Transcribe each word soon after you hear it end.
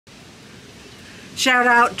Shout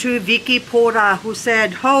out to Vicky Porter who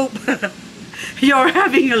said, "Hope you're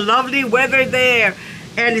having a lovely weather there."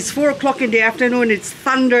 And it's 4 o'clock in the afternoon. It's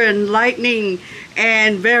thunder and lightning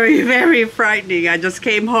and very, very frightening. I just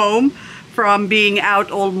came home from being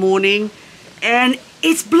out all morning and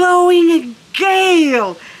it's blowing a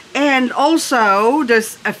gale. And also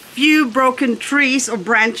there's a few broken trees or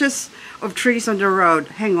branches of trees on the road.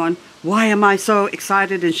 Hang on. Why am I so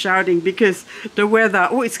excited and shouting? Because the weather,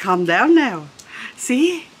 oh, it's calmed down now.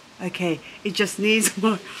 See? Okay, it just needs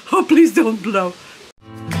more. Oh, please don't blow.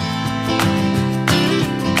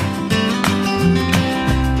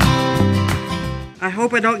 I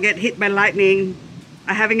hope I don't get hit by lightning.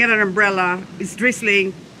 I haven't got an umbrella. It's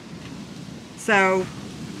drizzling. So,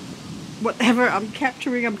 whatever I'm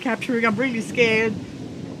capturing. I'm really scared.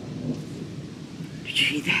 Did you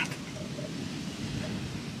hear that?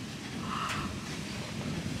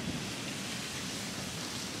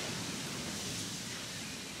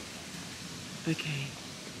 Okay,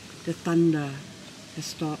 the thunder has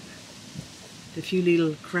stopped. The few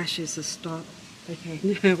little crashes have stopped. Okay,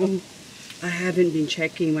 now I haven't been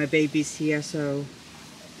checking my babies here, so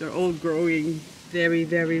they're all growing very,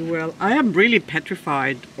 very well. I am really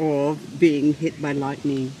petrified of being hit by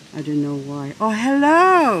lightning. I don't know why. Oh,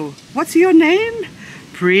 hello! What's your name?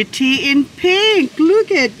 Pretty in pink.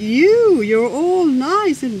 Look at you. You're all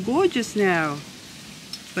nice and gorgeous now.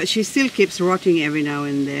 But she still keeps rotting every now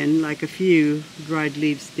and then, like a few dried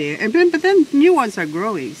leaves there. And then, but then new ones are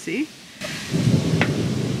growing, see?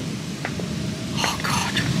 Oh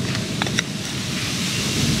God.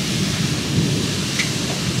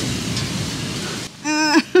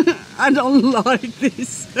 I don't like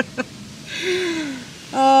this.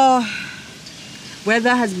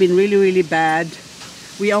 Weather has been really, really bad.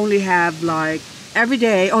 We only have like every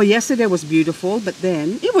day. Oh, yesterday was beautiful, but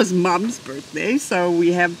then it was Mom's birthday, so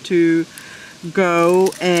we have to go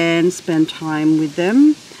and spend time with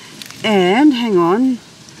them. And hang on,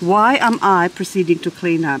 why am I proceeding to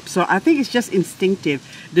clean up? So I think it's just instinctive.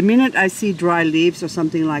 The minute I see dry leaves or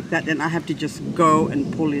something like that, then I have to just go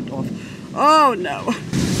and pull it off. Oh no.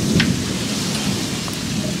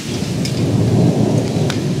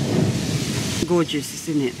 Gorgeous,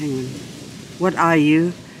 isn't it? Hang on. What are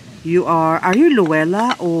you? Are you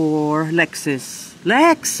Luella or Lexus?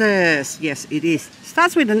 Lexus! Yes, it is.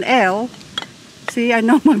 Starts with an L. See, I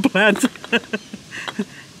know my plants.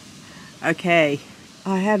 Okay,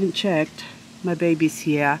 I haven't checked. My baby's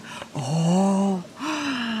here. Oh,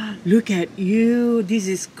 look at you. This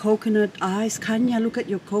is coconut ice. Kanya, look at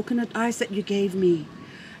your coconut ice that you gave me.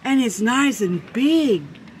 And it's nice and big.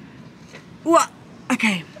 What?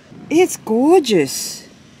 Okay, it's gorgeous.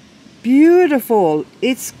 Beautiful.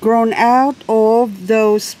 It's grown out of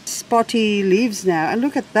those spotty leaves now. And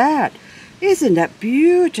look at that. Isn't that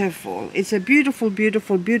beautiful? It's a beautiful,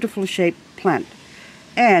 beautiful, beautiful shaped plant.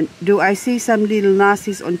 And do I see some little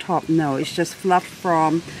nasties on top? No, it's just fluff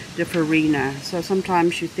from the farina. So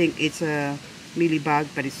sometimes you think it's a mealybug,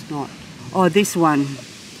 but it's not. Oh, this one.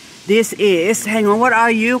 This is, hang on, what are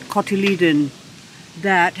you? Cotyledon.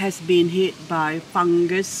 That has been hit by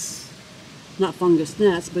fungus. Not fungus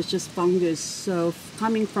gnats, but just fungus. So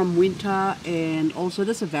coming from winter, and also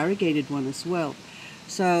there's a variegated one as well.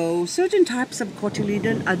 So certain types of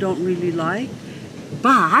cotyledon I don't really like,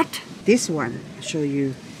 but this one, I'll show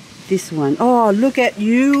you. This one. Oh, look at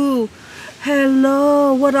you.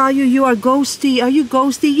 Hello, what are you? You are ghosty. Are you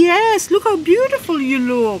ghosty? Yes, look how beautiful you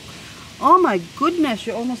look. Oh my goodness,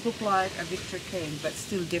 you almost look like a Victor Kane, but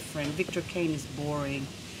still different. Victor Kane is boring.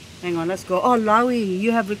 Hang on, let's go. Oh, Lowy,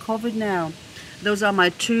 you have recovered now. Those are my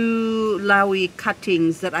 2 Lowy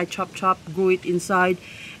cuttings that I chop, grew it inside,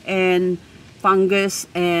 and fungus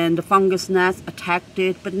and the fungus gnats attacked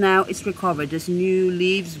it, but now it's recovered. There's new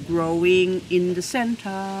leaves growing in the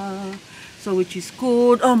center, so which is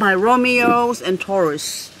good. Oh, my Romeos and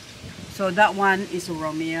Taurus. So that one is a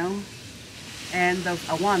Romeo, and the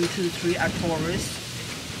 1, 2, 3 are Taurus.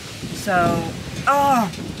 So,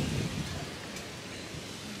 oh.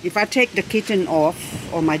 If I take the kitten off,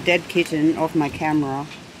 or my dead kitten off my camera,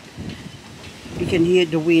 you can hear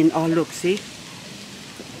the wind. Oh, look, see?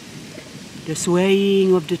 The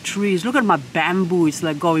swaying of the trees. Look at my bamboo. It's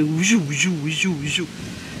like going whoo, whoo, whoo, whoo.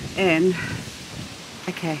 And,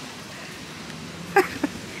 okay.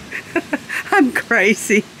 I'm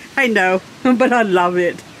crazy. I know, but I love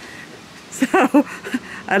it. So,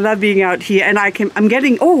 I love being out here, and I'm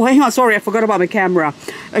getting, oh, hang on, sorry, I forgot about my camera.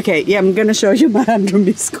 Okay, yeah, I'm gonna show you my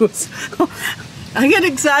andromyscus. I get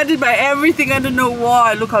excited by everything, I don't know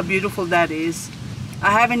why. Look how beautiful that is.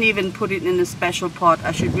 I haven't even put it in a special pot.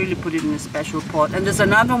 I should really put it in a special pot. And there's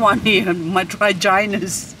another one here, my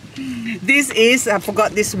Triginus. This is, I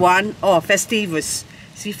forgot this one. Oh, Festivus.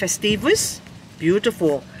 See Festivus?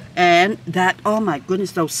 Beautiful. And that, oh my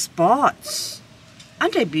goodness, those spots.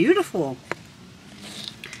 Aren't they beautiful?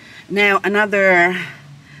 Now another,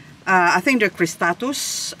 I think they're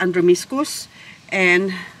Cristatus, Andromiscus,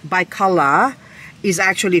 and bicolor is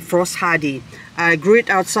actually frost hardy. I grew it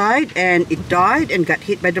outside and it died and got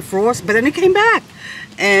hit by the frost, but then it came back.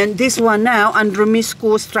 And this one now,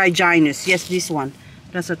 Andromiscus triginus. Yes, this one.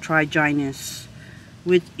 That's a triginus,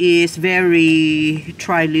 which is very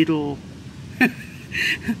tri-little.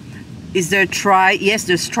 Is there tri? Yes,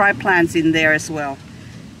 there's tri plants in there as well.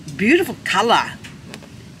 Beautiful color.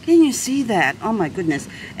 Can you see that? Oh my goodness.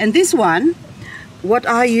 And this one, what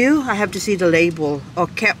are you? I have to see the label. Or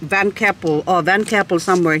Van Keppel. Oh, Van Keppel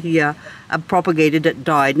somewhere here. Propagated that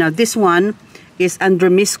died. Now this one is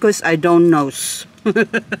Andromiscus I don't know.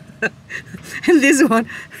 And this one,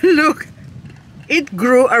 look, it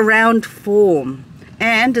grew a round form.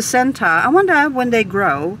 And the center, I wonder when they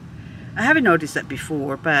grow, I haven't noticed that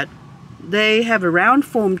before, but they have a round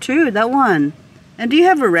form too, that one. And do you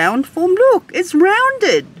have a round form? Look, it's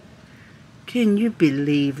rounded. Can you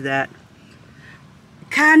believe that?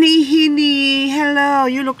 Kanihini, hello,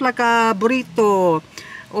 you look like a burrito.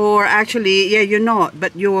 Or actually, yeah, you're not,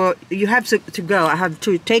 but you have to go. I have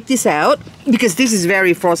to take this out because this is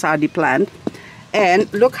very frost hardy plant.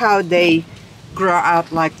 And look how they grow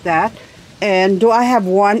out like that. And do I have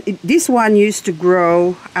one? This one used to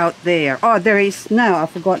grow out there. Oh, there is, no, I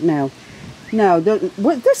forgot now. No,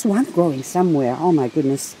 there's one growing somewhere. Oh my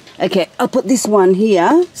goodness. Okay, I'll put this one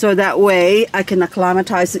here so that way I can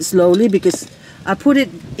acclimatize it slowly, because I put it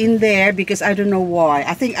in there because I don't know why.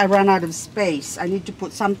 I think I ran out of space. I need to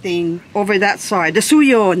put something over that side. The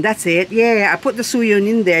Suyon, that's it. Yeah, I put the Suyon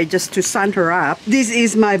in there just to sun her up. This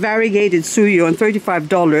is my variegated Suyon,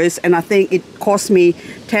 $35, and I think it cost me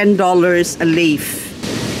 $10 a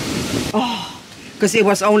leaf. Oh, because it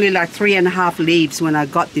was only like 3.5 leaves when I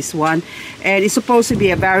got this one. And it's supposed to be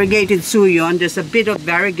a variegated Suyon. There's a bit of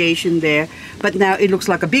variegation there, but now it looks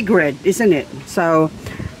like a big red, isn't it? So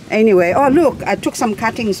anyway, oh look, I took some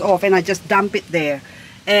cuttings off and I just dump it there.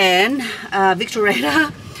 And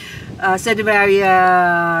Victoretta,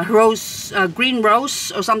 Stradivarius rose, green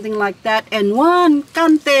rose or something like that. And one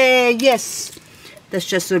Cante, yes, that's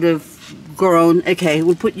just sort of grown. Okay,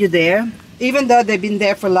 we'll put you there. Even though they've been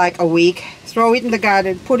there for like a week, throw it in the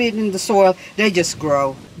garden, put it in the soil, they just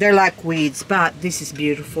grow. They're like weeds, but this is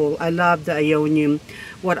beautiful. I love the Aeonium.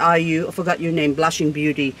 What are you? I forgot your name. Blushing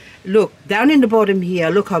Beauty. Look, down in the bottom here,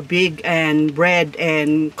 look how big and red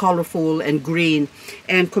and colorful and green.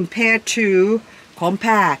 And compared to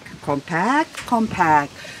compact.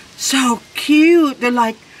 So cute. They're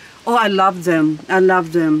like, oh, I love them. I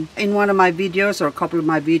love them. In one of my videos, or a couple of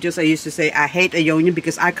my videos, I used to say I hate Aeonium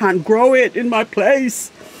because I can't grow it in my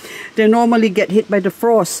place. They normally get hit by the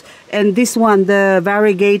frost. And this one, the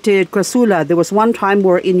variegated Crassula, there was one time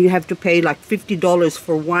wherein you have to pay like $50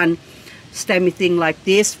 for one stemmy thing like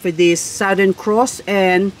this, for this Southern Cross,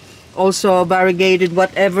 and also variegated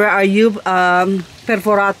whatever are you,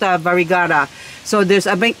 Perforata variegata. So there's,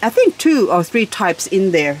 I think 2 or 3 types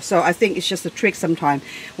in there. So I think it's just a trick sometimes.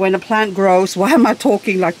 When a plant grows, why am I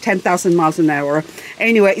talking like 10,000 miles an hour?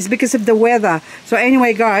 Anyway, it's because of the weather. So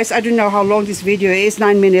anyway, guys, I don't know how long this video is,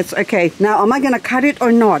 9 minutes. Okay, now am I going to cut it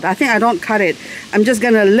or not? I think I don't cut it. I'm just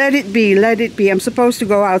going to let it be, let it be. I'm supposed to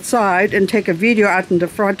go outside and take a video out in the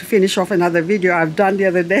front to finish off another video I've done the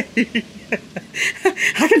other day.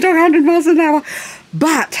 I can talk 100 miles an hour,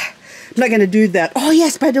 but I'm not going to do that. Oh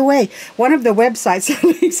yes, by the way, one of the websites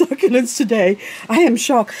selling succulents today, I am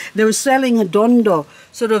shocked. They were selling a dondo,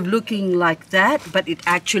 sort of looking like that, but it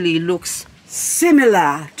actually looks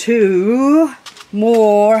similar to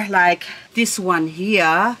more like this one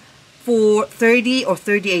here for $30 or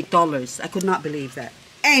 $38. I could not believe that.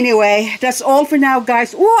 Anyway, that's all for now,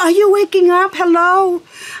 guys. Oh, are you waking up? Hello.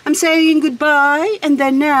 I'm saying goodbye. And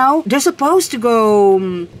then now, they're supposed to go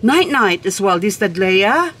night-night as well, this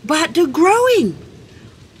Dahlia. But they're growing.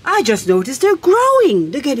 I just noticed they're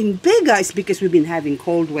growing. They're getting bigger. It's because we've been having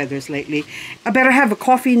cold weathers lately. I better have a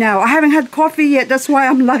coffee now. I haven't had coffee yet. That's why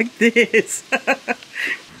I'm like this.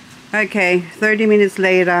 Okay, 30 minutes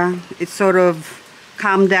later, it's sort of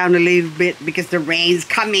calmed down a little bit because the rain's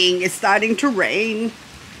coming. It's starting to rain.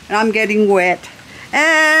 And I'm getting wet.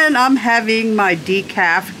 And I'm having my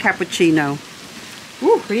decaf cappuccino.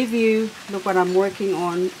 Ooh, preview. Look what I'm working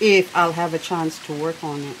on, if I'll have a chance to work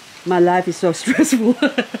on it. My life is so stressful.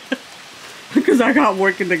 Because I can't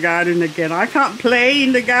work in the garden again. I can't play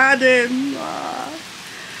in the garden.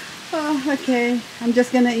 Okay. I'm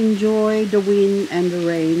just going to enjoy the wind and the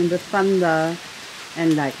rain and the thunder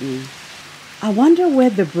and lightning. I wonder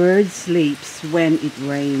where the bird sleeps when it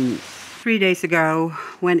rains. 3 days ago,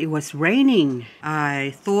 when it was raining,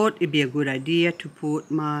 I thought it'd be a good idea to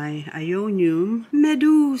put my Aeonium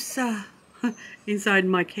medusa inside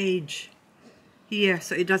my cage here,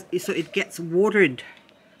 so it gets watered,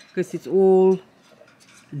 because it's all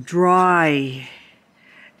dry.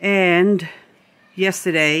 And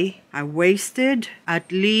yesterday I wasted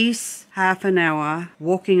at least half an hour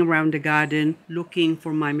walking around the garden looking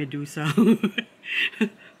for my medusa.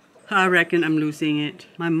 I reckon I'm losing it.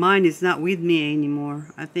 My mind is not with me anymore.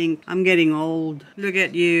 I think I'm getting old. Look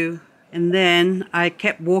at you. And then I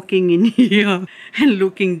kept walking in here and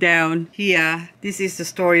looking down here. This is the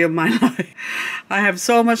story of my life. I have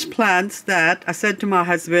so much plants that I said to my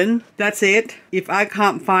husband, that's it. If I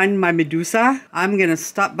can't find my medusa, I'm gonna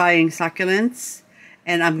stop buying succulents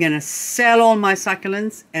and I'm gonna sell all my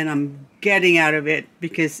succulents and I'm getting out of it,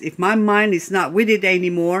 because if my mind is not with it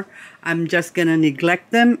anymore, I'm just gonna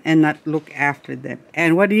neglect them and not look after them.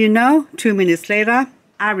 And what do you know? 2 minutes later,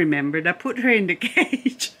 I remembered I put her in the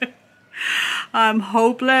cage. I'm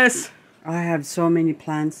hopeless. I have so many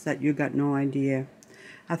plants that you got no idea.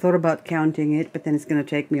 I thought about counting it, but then it's gonna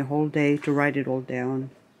take me a whole day to write it all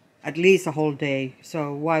down. At least a whole day.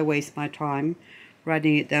 So why waste my time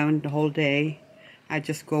writing it down the whole day? I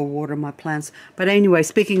just go water my plants. But anyway,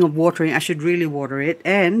 speaking of watering, I should really water it.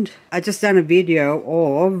 And I just done a video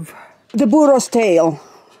of the burro's tail.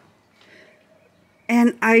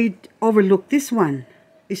 And I overlooked this one.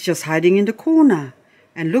 It's just hiding in the corner.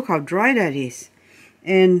 And look how dry that is.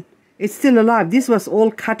 And it's still alive. This was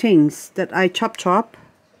all cuttings that I chop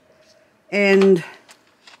and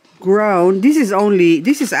grown. This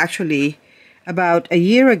is actually about a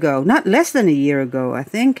year ago, not less than a year ago, I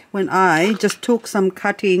think, when I just took some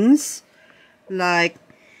cuttings, like,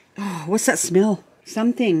 oh, what's that smell?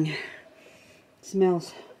 Something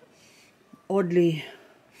smells oddly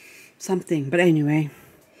something, but anyway,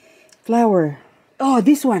 flower. Oh,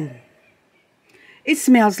 this one. It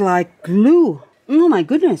smells like glue. Oh my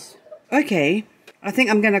goodness. Okay, I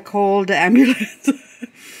think I'm gonna call the ambulance.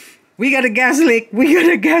 We got a gas leak. We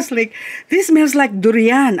got a gas leak. This smells like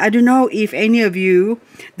durian. I don't know if any of you,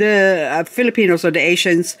 the Filipinos or the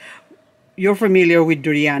Asians, you're familiar with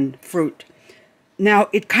durian fruit. Now,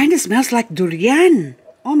 it kind of smells like durian.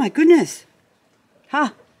 Oh my goodness.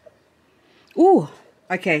 Huh. Ooh.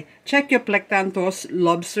 Okay, check your Plectanthus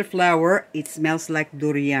lobster flower. It smells like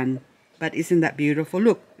durian. But isn't that beautiful?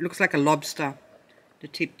 Look, looks like a lobster. The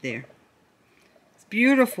tip there. It's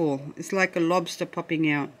beautiful. It's like a lobster popping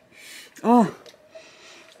out. Oh,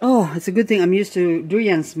 it's a good thing I'm used to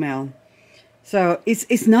durian smell. So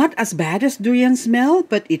it's not as bad as durian smell,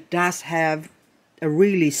 but it does have a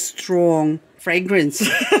really strong fragrance.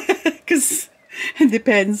 Because it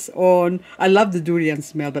depends on, I love the durian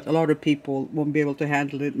smell, but a lot of people won't be able to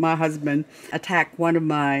handle it. My husband attacked one of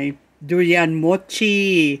my durian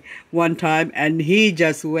mochi one time and he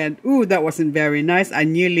just went, ooh, that wasn't very nice. I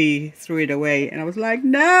nearly threw it away and I was like,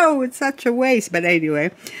 no, it's such a waste. But anyway,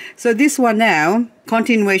 so this one now,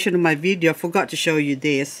 continuation of my video, I forgot to show you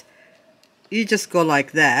this. You just go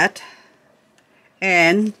like that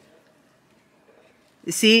and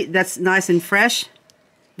you see, that's nice and fresh.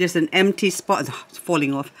 There's an empty spot. Oh, it's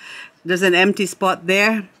falling off. There's an empty spot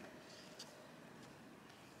there.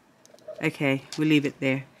 Okay, we'll leave it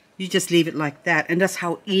there. You just leave it like that, and that's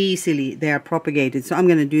how easily they are propagated. So I'm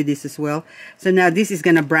going to do this as well. So now this is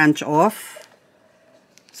going to branch off.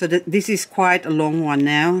 So this is quite a long one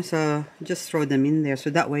now. So just throw them in there,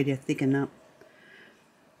 so that way they thicken up.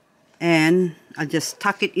 And I'll just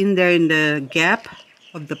tuck it in there in the gap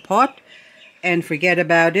of the pot and forget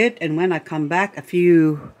about it. And when I come back a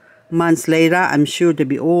few months later, I'm sure they'll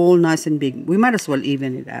be all nice and big. We might as well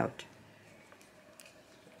even it out.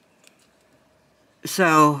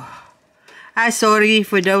 So, I'm sorry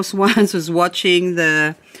for those ones who's watching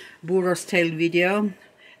the burro's tail video.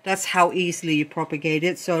 That's how easily you propagate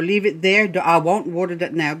it. So leave it there. I won't water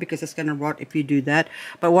that now because it's going to rot if you do that.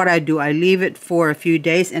 But what I do, I leave it for a few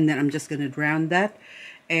days and then I'm just going to drown that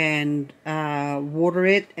and water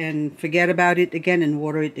it and forget about it again and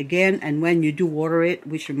water it again. And when you do water it,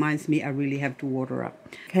 which reminds me, I really have to water up.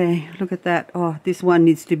 Okay, look at that. Oh, this one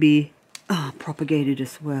needs to be propagated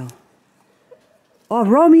as well. Oh,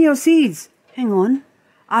 Romeo seeds. Hang on.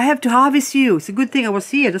 I have to harvest you. It's a good thing I was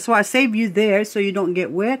here. That's why I saved you there so you don't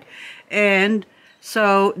get wet. And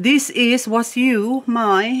so this is what's you,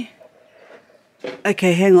 my...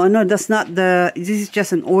 Okay, hang on. No, that's not the... This is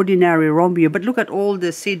just an ordinary Romeo. But look at all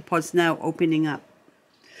the seed pods now opening up.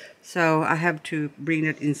 So I have to bring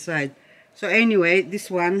that inside. So anyway, this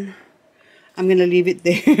one, I'm going to leave it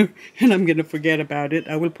there and I'm going to forget about it.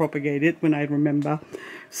 I will propagate it when I remember.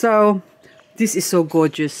 So, this is so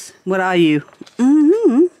gorgeous. What are you?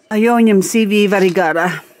 Aeonium CV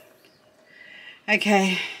variegata.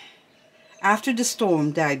 Okay. After the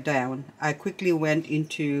storm died down, I quickly went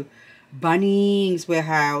into Bunnings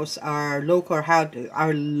Warehouse, our local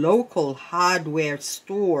hardware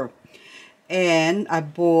store, and I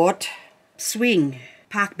bought swing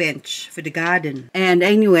park bench for the garden. And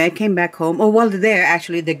anyway, I came back home. Oh, while there,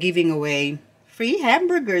 actually, they're giving away free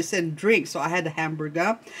hamburgers and drinks. So I had a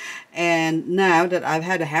hamburger, and now that I've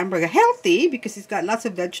had a hamburger, healthy because it's got lots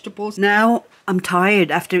of vegetables. Now I'm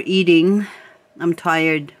tired after eating. I'm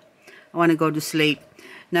tired. I want to go to sleep.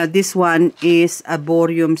 Now this one is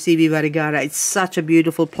Arboreum CV variegata. It's such a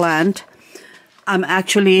beautiful plant. I'm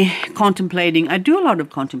actually contemplating. I do a lot of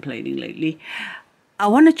contemplating lately. I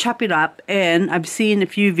want to chop it up, and I've seen a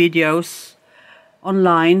few videos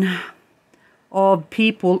online of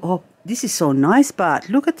people. Oh, this is so nice, but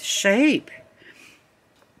look at the shape.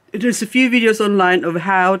 There's a few videos online of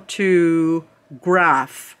how to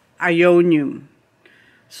graft Aeonium.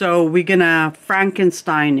 So we're gonna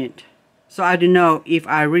Frankenstein it. So I don't know if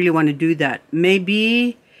I really want to do that.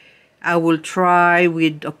 Maybe I will try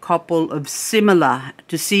with a couple of similar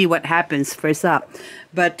to see what happens first up.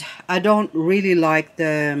 But I don't really like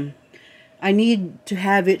the... I need to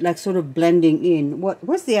have it like sort of blending in.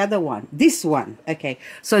 What's the other one? This one. Okay.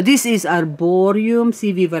 So this is Arboreum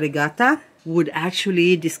CV variegata. Would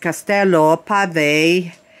actually this Castello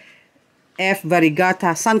Pave F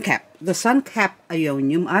variegata Suncap. The Suncap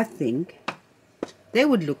Aeonium, I think they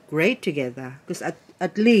would look great together. Because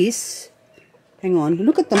at least... Hang on.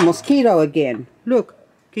 Look at the mosquito again. Look.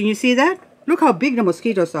 Can you see that? Look how big the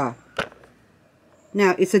mosquitoes are.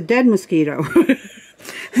 Now, it's a dead mosquito.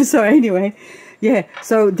 So anyway, yeah.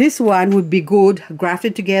 So this one would be good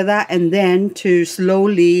grafted together, and then to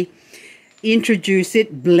slowly introduce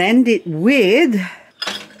it, blend it with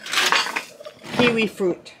kiwi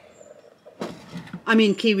fruit. I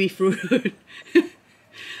mean kiwi fruit.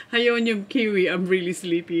 Aeonium kiwi. I'm really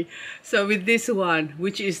sleepy. So with this one,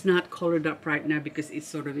 which is not colored up right now because it's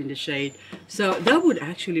sort of in the shade, so that would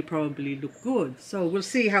actually probably look good. So we'll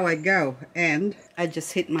see how I go. And I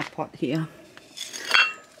just hit my pot here.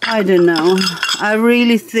 I don't know. I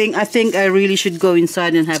think I really should go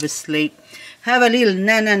inside and have a sleep. Have a little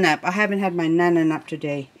nana nap. I haven't had my nana nap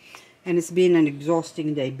today, and it's been an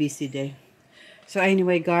exhausting day, busy day. So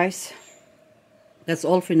anyway, guys, that's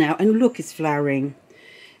all for now. And look, it's flowering.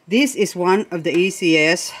 This is one of the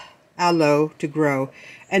easiest aloe to grow,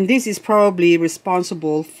 and this is probably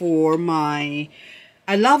responsible for my...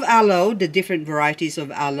 I love aloe, the different varieties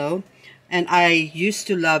of aloe, and I used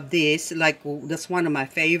to love this, like that's one of my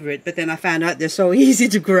favorite, but then I found out they're so easy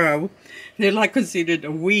to grow. They're like considered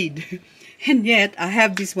a weed. And yet I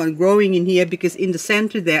have this one growing in here because in the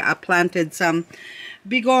center there I planted some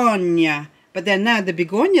begonia, but then now the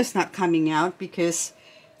begonia's not coming out because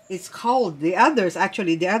it's cold. The others,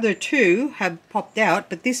 actually, the other two have popped out,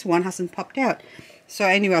 but this one hasn't popped out. So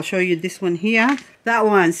anyway, I'll show you this one here. That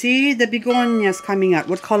one, see, the begonia's coming out.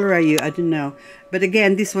 What color are you? I don't know. But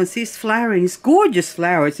again, this one, see, it's flowering. It's gorgeous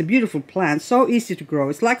flower. It's a beautiful plant. So easy to grow.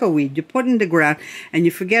 It's like a weed. You put it in the ground and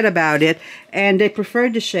you forget about it. And they prefer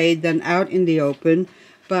the shade than out in the open.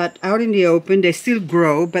 But out in the open, they still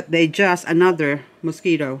grow, but they just another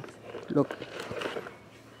mosquito. Look.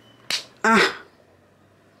 Ah.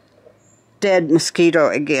 Dead mosquito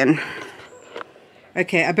again.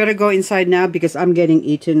 Okay, I better go inside now because I'm getting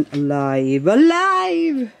eaten alive.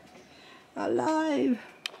 Alive! Alive!